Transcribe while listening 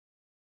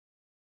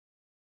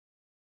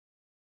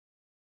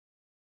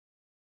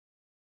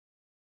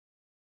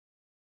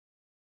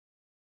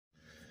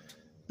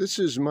This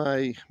is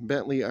my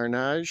Bentley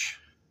Arnage,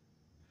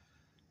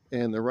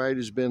 and the ride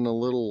has been a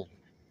little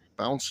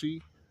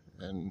bouncy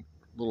and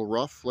a little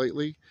rough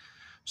lately.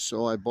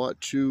 So I bought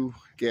 2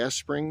 gas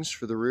springs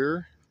for the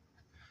rear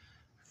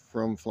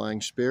from Flying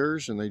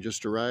Spares, and they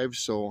just arrived.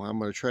 So I'm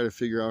going to try to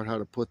figure out how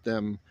to put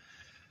them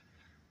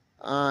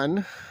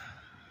on.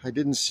 I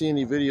didn't see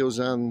any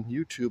videos on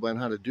YouTube on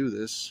how to do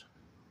this,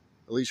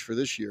 at least for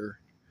this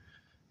year,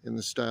 in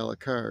this style of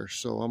car.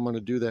 So I'm going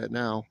to do that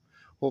now.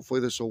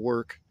 Hopefully this will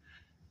work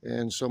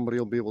and somebody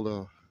will be able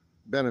to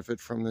benefit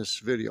from this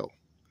video.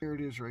 There it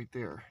is right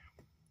there.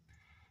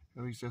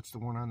 At least that's the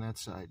one on that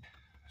side.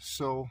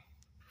 So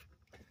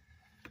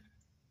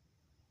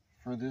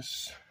for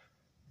this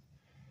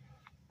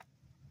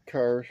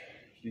car,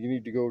 you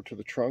need to go to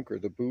the trunk or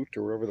the boot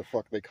or whatever the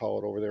fuck they call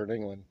it over there in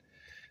England,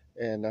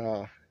 and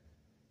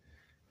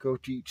go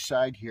to each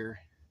side here,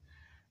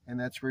 and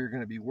that's where you're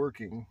going to be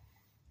working.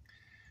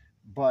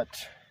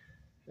 But,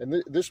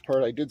 and this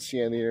part I did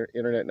see on the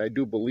internet, and I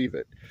do believe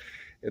it,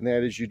 and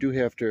that is you do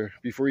have to,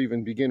 before you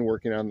even begin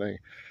working on the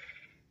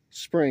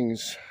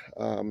springs,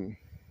 after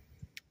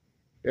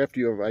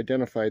you have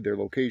identified their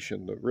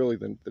location, really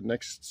the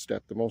next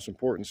step, the most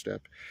important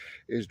step,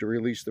 is to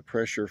release the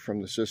pressure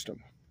from the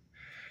system.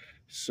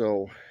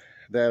 So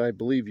that I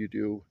believe you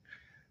do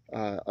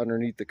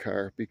underneath the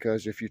car,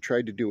 because if you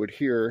tried to do it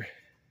here,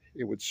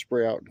 it would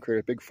spray out and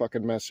create a big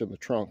fucking mess in the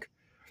trunk,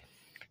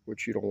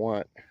 which you don't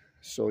want.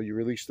 So you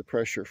release the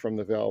pressure from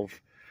the valve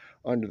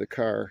under the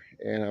car,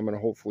 and I'm going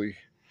to hopefully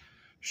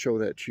show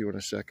that to you in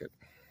a second.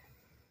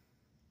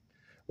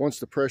 Once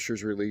the pressure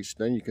is released,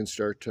 then you can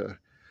start to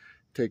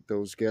take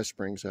those gas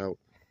springs out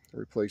and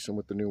replace them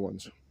with the new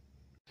ones.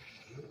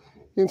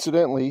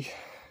 Incidentally,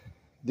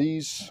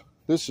 this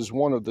is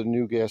one of the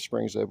new gas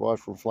springs I bought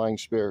from Flying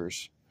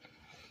Spares.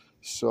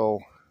 So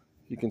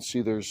you can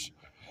see there's,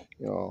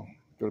 going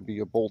to be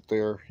a bolt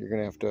there you're going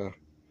to have to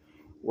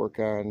work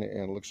on,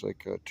 and it looks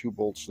like 2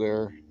 bolts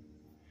there,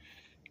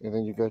 and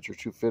then you've got your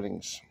 2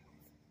 fittings,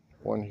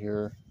 one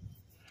here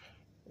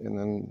and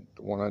then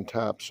the one on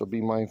top. So be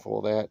mindful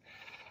of that.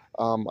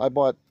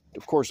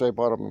 Of course I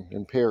bought them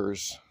in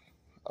pairs,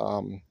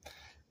 and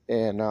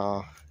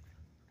I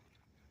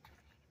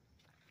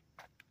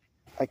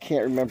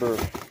can't remember,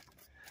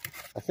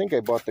 I think I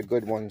bought the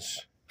good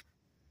ones.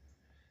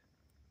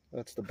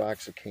 That's the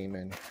box it came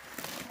in.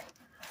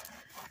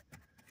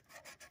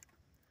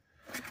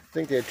 I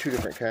think they had 2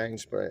 different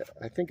kinds, but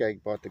I think I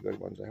bought the good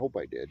ones. I hope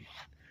I did.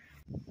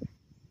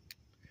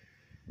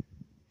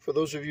 For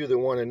those of you that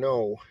want to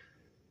know,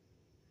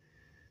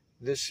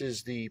 this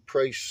is the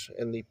price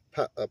and the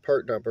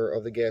part number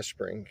of the gas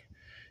spring.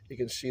 You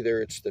can see there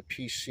it's the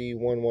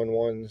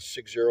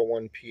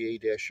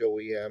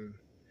PC111601PA-OEM,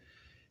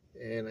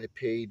 and I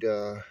paid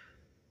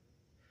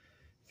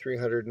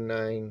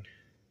 309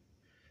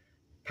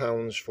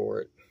 pounds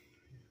for it.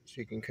 So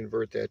you can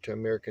convert that to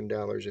American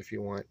dollars if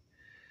you want.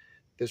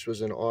 This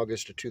was in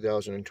August of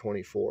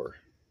 2024.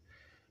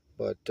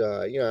 But,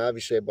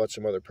 obviously I bought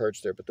some other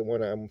parts there, but the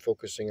one I'm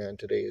focusing on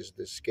today is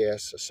this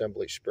gas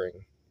assembly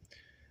spring.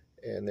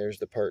 And there's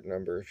the part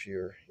number if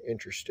you're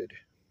interested.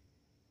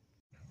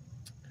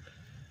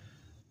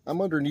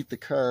 I'm underneath the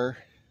car,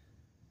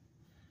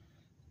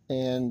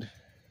 and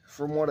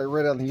from what I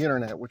read on the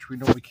internet, which we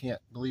know we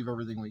can't believe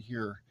everything we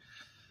hear,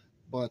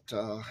 but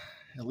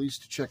at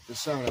least to check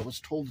this out, I was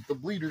told that the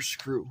bleeder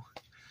screw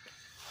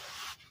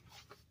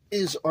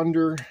is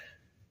under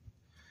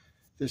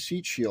this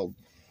heat shield.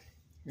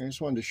 I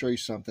just wanted to show you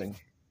something,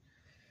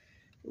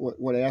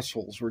 what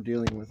assholes we're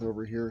dealing with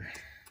over here.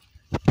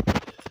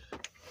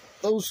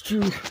 Those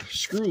 2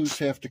 screws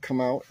have to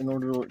come out in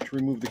order to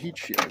remove the heat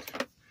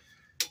shield.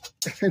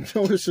 And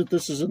notice that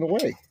this is in the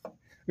way. I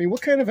mean,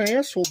 what kind of an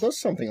asshole does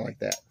something like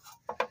that?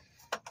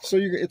 So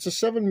it's a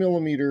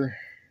 7mm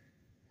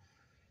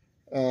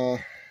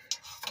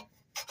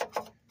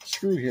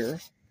screw here,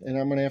 and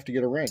I'm going to have to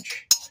get a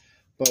wrench.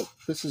 But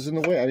this is in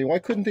the way. I mean, why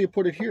couldn't they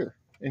put it here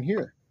and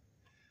here?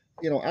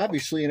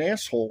 Obviously an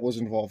asshole was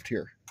involved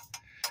here.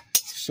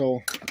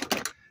 So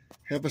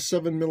have a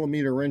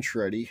 7mm wrench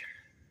ready.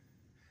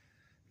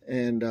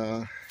 And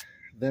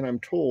then I'm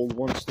told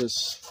once the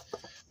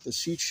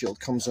heat shield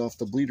comes off,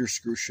 the bleeder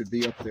screw should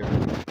be up there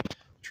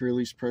to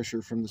release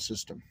pressure from the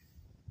system.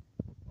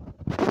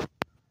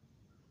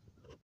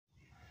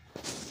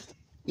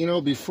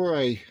 Before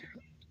I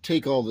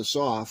take all this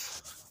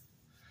off,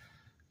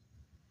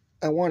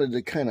 I wanted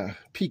to kind of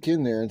peek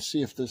in there and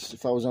see if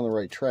I was on the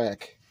right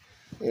track.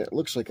 Yeah, it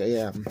looks like I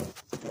am.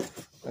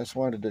 I just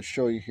wanted to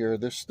show you here.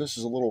 This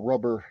is a little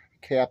rubber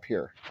cap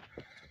here,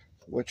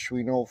 which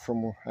we know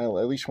from, at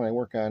least when I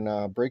work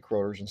on brake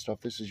rotors and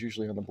stuff, this is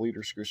usually on the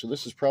bleeder screw. So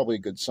this is probably a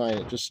good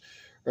sign.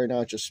 Right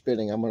now it's just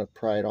spinning. I'm going to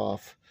pry it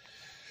off.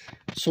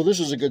 So this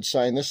is a good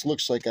sign. This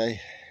looks like I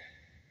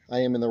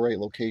am in the right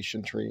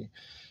location to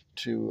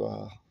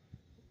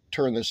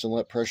turn this and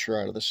let pressure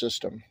out of the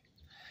system.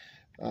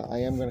 I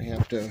am going to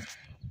have to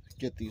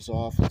get these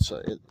off.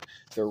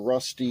 They're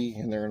rusty,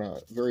 and they're in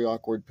a very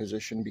awkward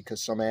position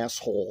because some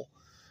asshole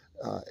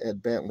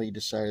at Bentley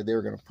decided they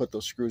were going to put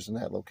those screws in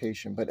that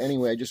location. But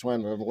anyway, I just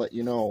wanted to let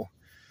you know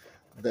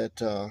that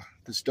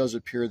this does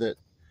appear that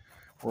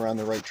we're on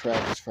the right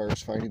track as far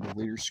as finding the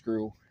leader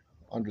screw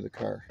under the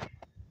car.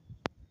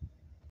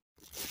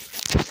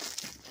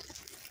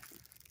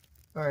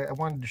 All right, I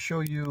wanted to show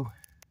you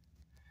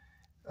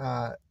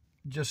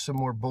just some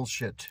more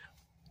bullshit.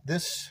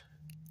 This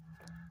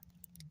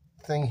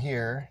thing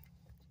here,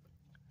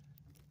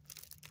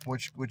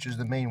 which is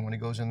the main one, it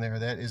goes in there,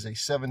 that is a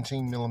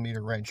 17mm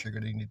wrench. You're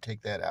going to need to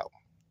take that out.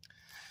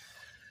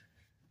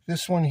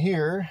 This one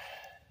here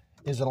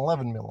is an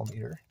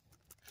 11mm,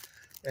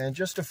 and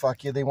just to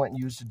fuck you, they went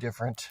and used a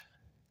different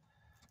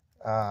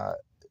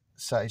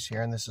size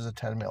here, and this is a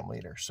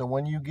 10mm. So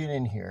when you get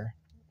in here,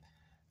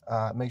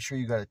 make sure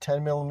you got a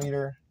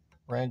 10mm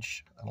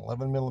wrench, an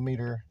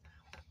 11mm,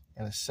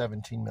 and a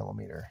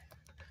 17mm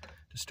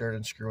to start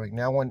unscrewing.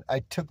 Now, when I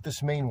took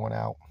this main one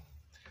out,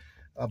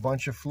 a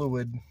bunch of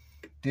fluid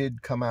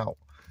did come out,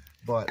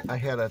 but I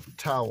had a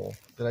towel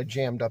that I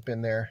jammed up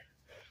in there,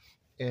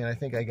 and I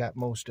think I got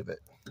most of it.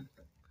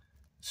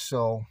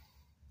 So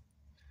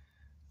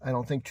I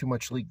don't think too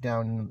much leaked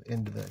down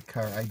into the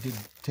car. I did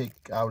take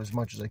out as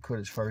much as I could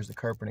as far as the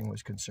carpeting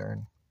was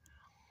concerned.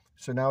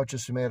 So now it's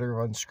just a matter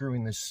of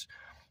unscrewing this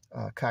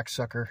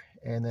cocksucker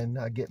and then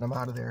getting them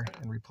out of there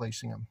and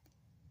replacing them.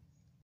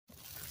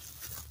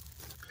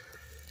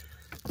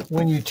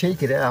 When you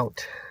take it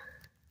out,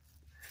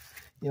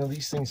 you know,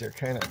 these things are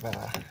kind of,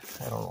 I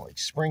don't know, like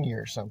springy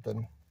or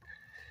something.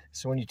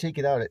 So when you take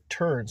it out, it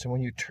turns. And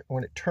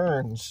when it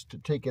turns to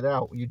take it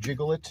out, you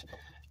jiggle it,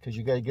 because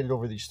you got to get it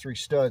over these 3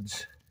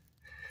 studs.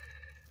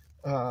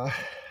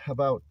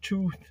 About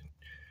 2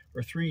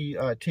 or 3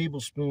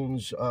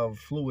 tablespoons of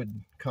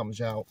fluid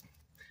comes out.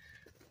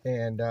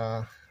 And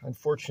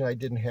unfortunately, I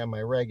didn't have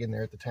my rag in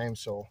there at the time,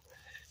 so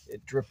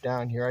it dripped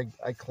down here.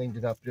 I cleaned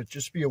it up.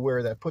 Just be aware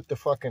of that. Put the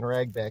fucking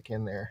rag back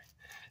in there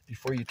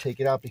before you take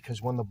it out,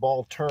 because when the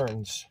ball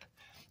turns,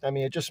 I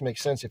mean, it just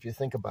makes sense if you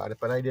think about it,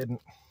 but I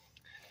didn't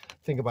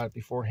think about it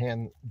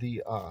beforehand.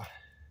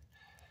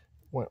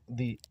 When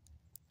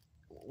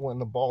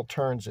the ball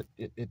turns, a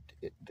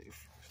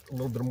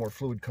little bit more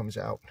fluid comes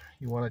out.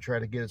 You want to try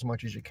to get as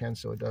much as you can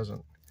so it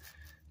doesn't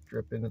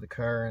drip into the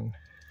car and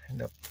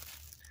end up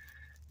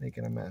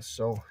making a mess.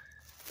 So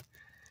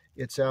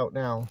it's out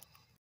now.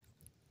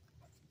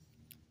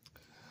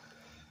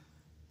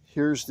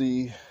 Here's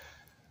the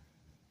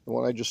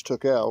one I just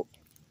took out.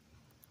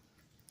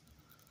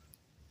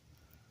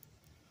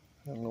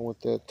 I don't know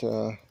what that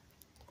it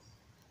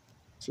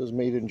says,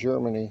 made in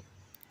Germany.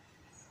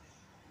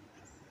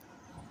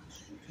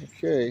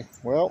 Okay,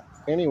 well,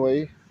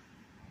 anyway,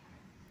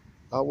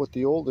 out with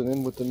the old and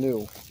in with the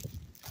new.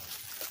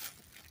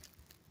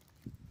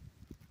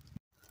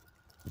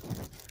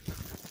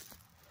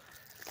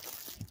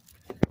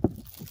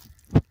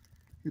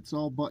 It's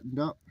all buttoned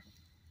up.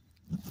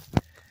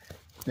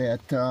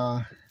 That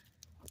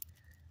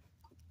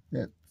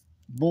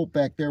bolt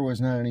back there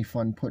was not any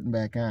fun putting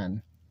back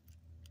on,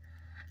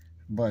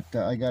 but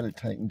I got it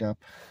tightened up.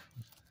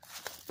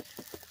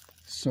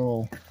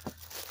 So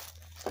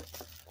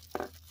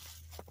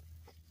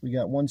we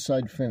got one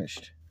side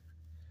finished.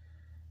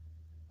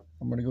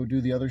 I'm going to go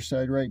do the other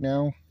side right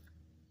now,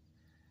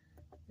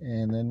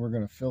 and then we're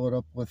going to fill it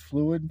up with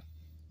fluid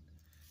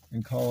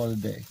and call it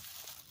a day.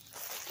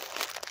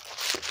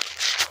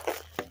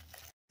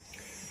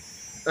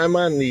 I'm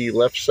on the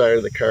left side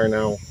of the car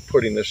now,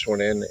 putting this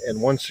one in,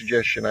 and one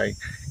suggestion I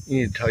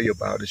need to tell you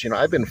about is, you know,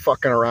 I've been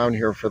fucking around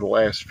here for the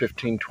last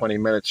 15-20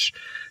 minutes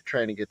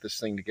trying to get this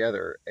thing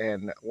together,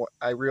 and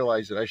I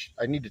realized that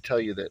I need to tell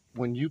you that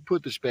when you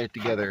put this back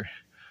together,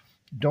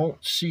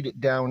 don't seat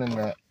it down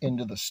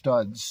into the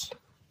studs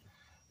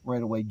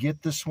right away.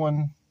 Get this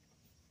one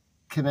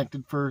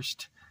connected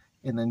first,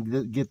 and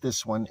then get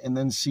this one, and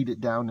then seat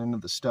it down into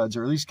the studs,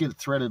 or at least get it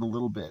threaded a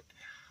little bit,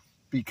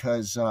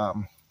 because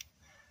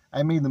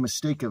I made the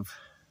mistake of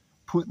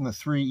putting the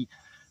 3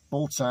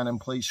 bolts on in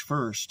place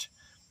first,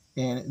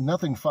 and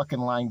nothing fucking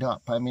lined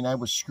up. I mean, I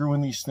was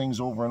screwing these things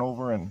over and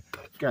over, and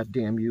god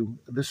damn you,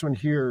 this one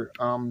here,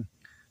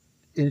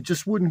 it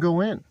just wouldn't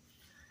go in.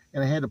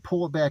 And I had to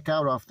pull it back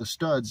out off the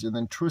studs and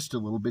then twist a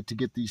little bit to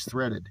get these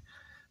threaded.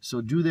 So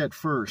do that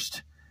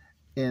first,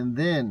 and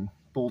then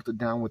bolt it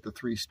down with the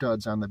 3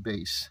 studs on the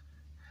base,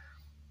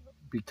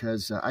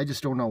 because I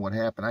just don't know what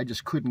happened. I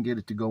just couldn't get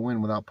it to go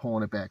in without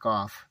pulling it back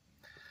off.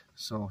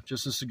 So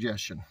just a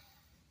suggestion.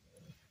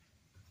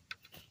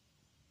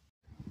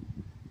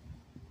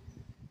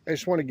 I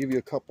just want to give you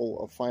a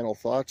couple of final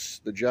thoughts.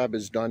 The job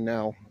is done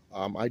now.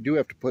 I do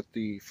have to put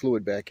the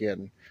fluid back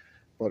in,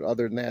 but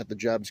other than that, the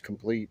job's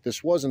complete.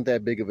 This wasn't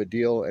that big of a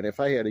deal, and if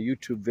I had a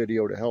YouTube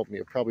video to help me,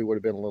 it probably would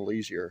have been a little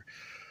easier.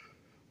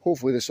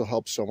 Hopefully this will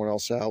help someone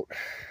else out.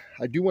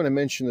 I do want to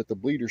mention that the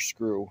bleeder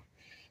screw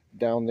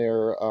down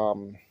there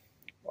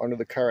under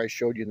the car I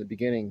showed you in the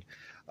beginning,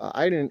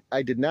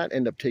 I did not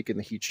end up taking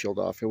the heat shield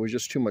off. It was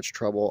just too much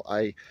trouble.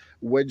 I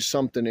wedged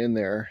something in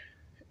there,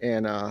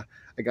 and I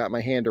I got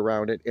my hand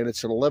around it, and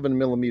it's an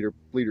 11mm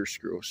bleeder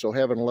screw. So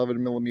have an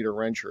 11mm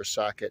wrench or a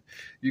socket.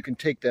 You can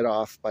take that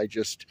off by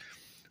just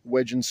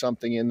wedging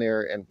something in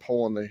there and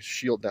pulling the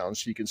shield down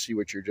so you can see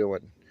what you're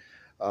doing.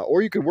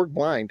 Or you could work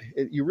blind.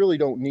 You really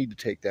don't need to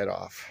take that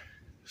off.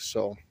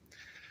 So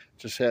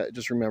just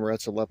remember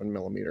that's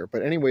 11mm.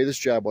 But anyway, this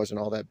job wasn't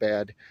all that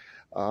bad.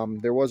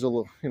 There was a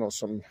little,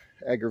 some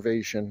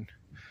aggravation,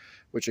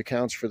 which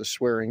accounts for the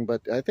swearing,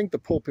 but I think the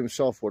Pope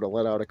himself would have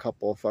let out a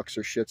couple of fucks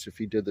or shits if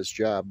he did this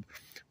job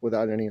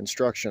without any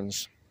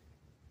instructions.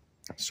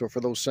 So for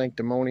those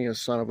sanctimonious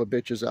son of a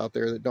bitches out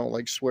there that don't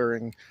like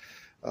swearing,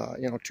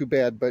 too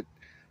bad. But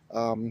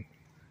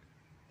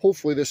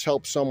hopefully this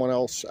helps someone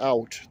else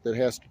out that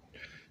has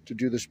to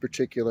do this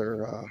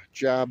particular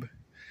job.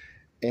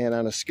 And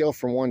on a scale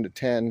from 1 to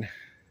 10,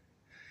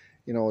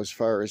 as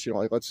far as,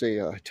 like let's say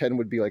 10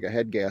 would be like a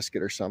head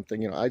gasket or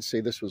something, I'd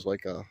say this was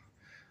like a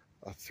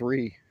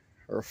 3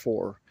 or a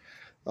 4.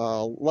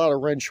 A lot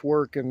of wrench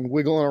work and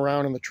wiggling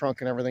around in the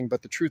trunk and everything,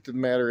 but the truth of the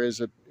matter is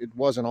that it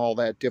wasn't all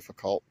that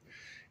difficult.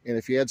 And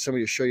if you had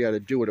somebody to show you how to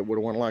do it, it would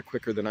have went a lot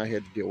quicker than I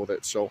had to deal with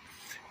it. So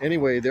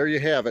anyway, there you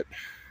have it.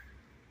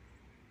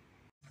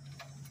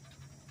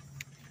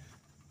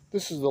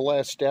 This is the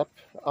last step.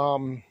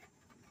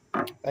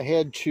 I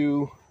had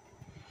to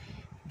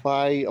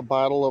buy a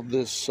bottle of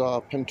this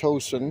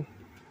Pentosan,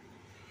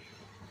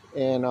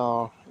 and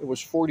it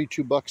was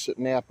 42 bucks at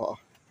Napa.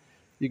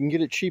 You can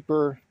get it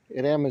cheaper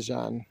at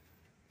Amazon,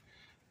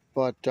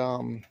 but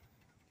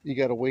you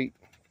got to wait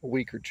a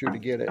week or 2 to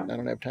get it, and I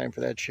don't have time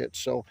for that shit.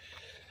 So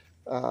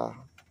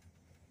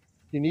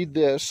you need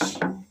this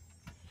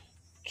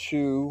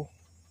to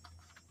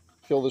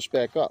fill this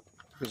back up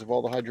because of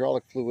all the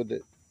hydraulic fluid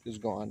that is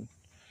gone.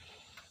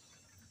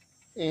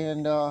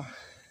 And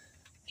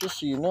just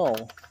so you know,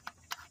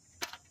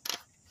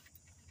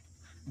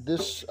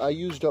 this I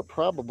used up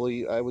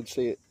probably, I would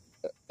say,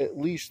 at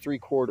least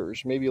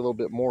 3/4, maybe a little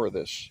bit more of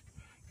this,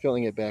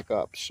 filling it back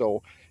up.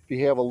 So if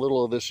you have a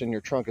little of this in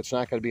your trunk, it's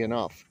not going to be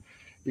enough.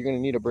 You're going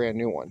to need a brand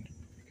new one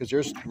because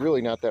there's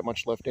really not that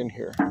much left in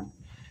here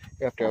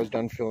after I was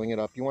done filling it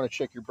up. You want to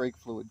check your brake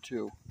fluid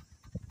too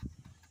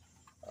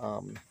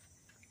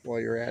while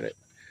you're at it.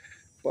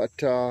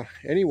 But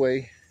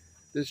anyway,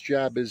 this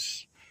job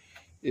is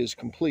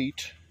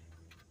complete,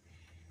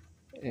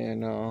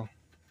 and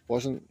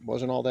wasn't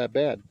all that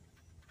bad.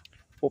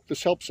 Hope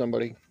this helps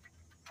somebody.